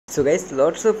So guys,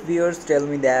 lots of viewers tell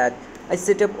me that I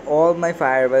set up all my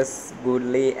Firebase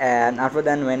goodly, and after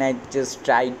that when I just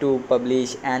try to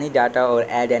publish any data or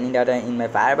add any data in my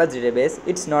Firebase database,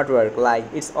 it's not work. Like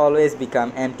it's always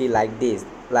become empty like this.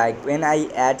 Like when I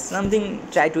add something,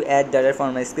 try to add data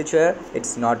from my Sketchware,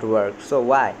 it's not work. So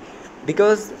why?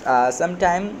 Because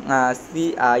sometime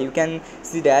you can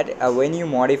see that when you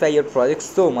modify your project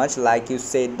so much, like you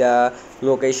said the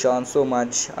location so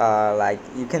much, like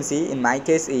you can see in my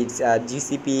case it's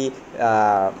GCP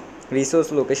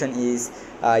resource location is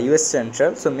US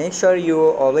Central. So make sure you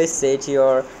always set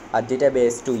your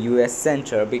database to US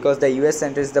Center, because the US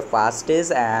Center is the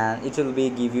fastest and it will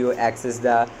be give you access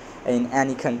the in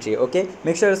any country. Okay,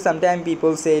 make sure sometimes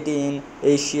people say it in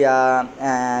Asia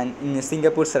and in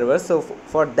Singapore server. So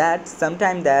for that,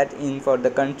 sometime that in for the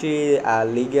country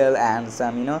legal and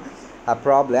some a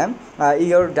problem,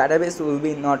 your database will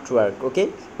be not work. Okay,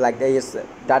 like there is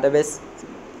database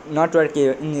not work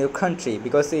in your country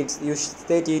because it's you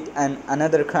state it in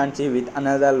another country with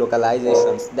another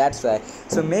localizations. That's why.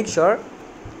 So make sure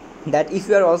that if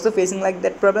you are also facing like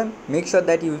that problem, make sure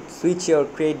that you switch your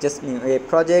create just a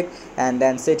project and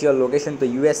then set your location to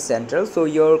US Central, so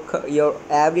your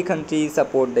every country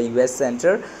support the US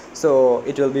Center, so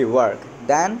it will be work.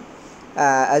 Then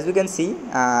as we can see,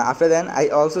 after then I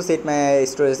also set my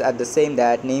storage at the same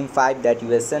that name 5 that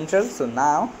US Central. So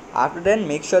now after then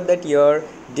make sure that your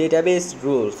database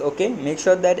rules, okay, make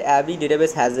sure that every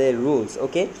database has a rules.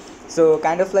 Okay, so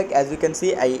kind of like as you can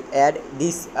see, I add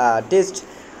this test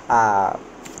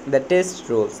the test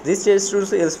rules. This test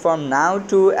rules is from now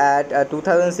to at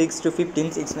 2006 to 15.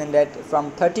 It's mean that from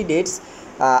 30 dates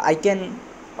I can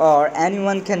or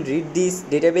anyone can read this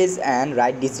database and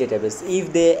write this database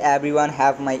if they everyone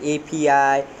have my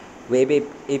API web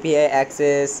API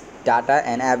access data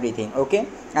and everything. Okay,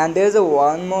 and there's a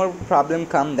one more problem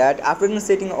come that after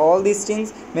setting all these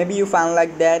things, maybe you found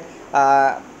like that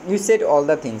you set all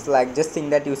the things, like just think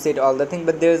that you set all the things,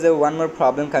 but there's a one more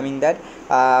problem coming that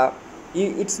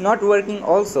it's not working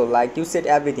also, like you set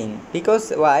everything.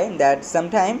 Because why? That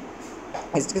sometime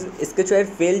Sketchware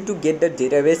failed to get the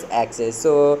database access.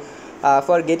 So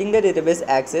for getting the database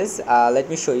access, let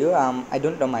me show you. I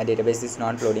don't know, my database is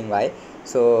not loading. Why?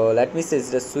 So let me set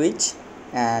the switch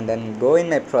and then go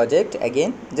in my project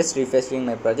again, just refreshing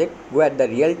my project, go at the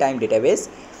real-time database,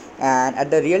 and at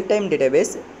the real-time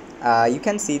database you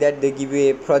can see that they give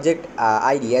you a project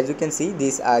ID. As you can see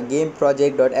this game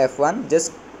project.f1,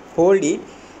 just hold it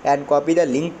and copy the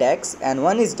link text, and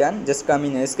one is done, just come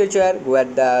in Sketchware, go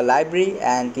at the library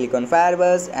and click on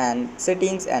Firebase and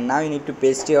settings, and now you need to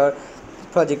paste your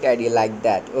project ID like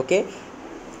that. Okay,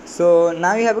 so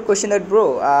now you have a question that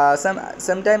bro,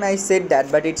 sometime I said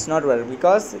that but it's not work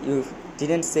because you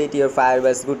didn't set your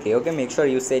Firebase goodly. Okay, make sure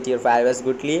you set your Firebase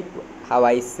goodly how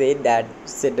I said that,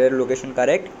 set the location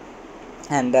correct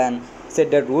and then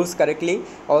set the rules correctly.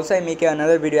 Also I make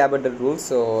another video about the rules,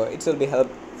 so it will be help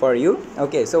for you.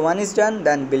 Okay, so one is done,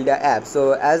 then build the app.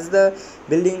 So as the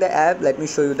building the app, let me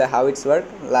show you the how it's work.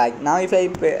 Like now if I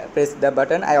press the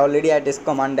button, I already had this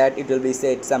command that it will be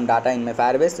set some data in my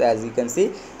Firebase. So as you can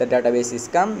see, the database is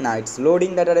come, now it's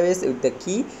loading the database with the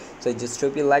key. So I just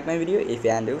hope you like my video. If you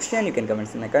have a question, you can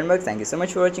comment in the comment box. Thank you so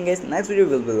much for watching guys. Next video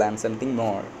we will learn something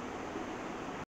more.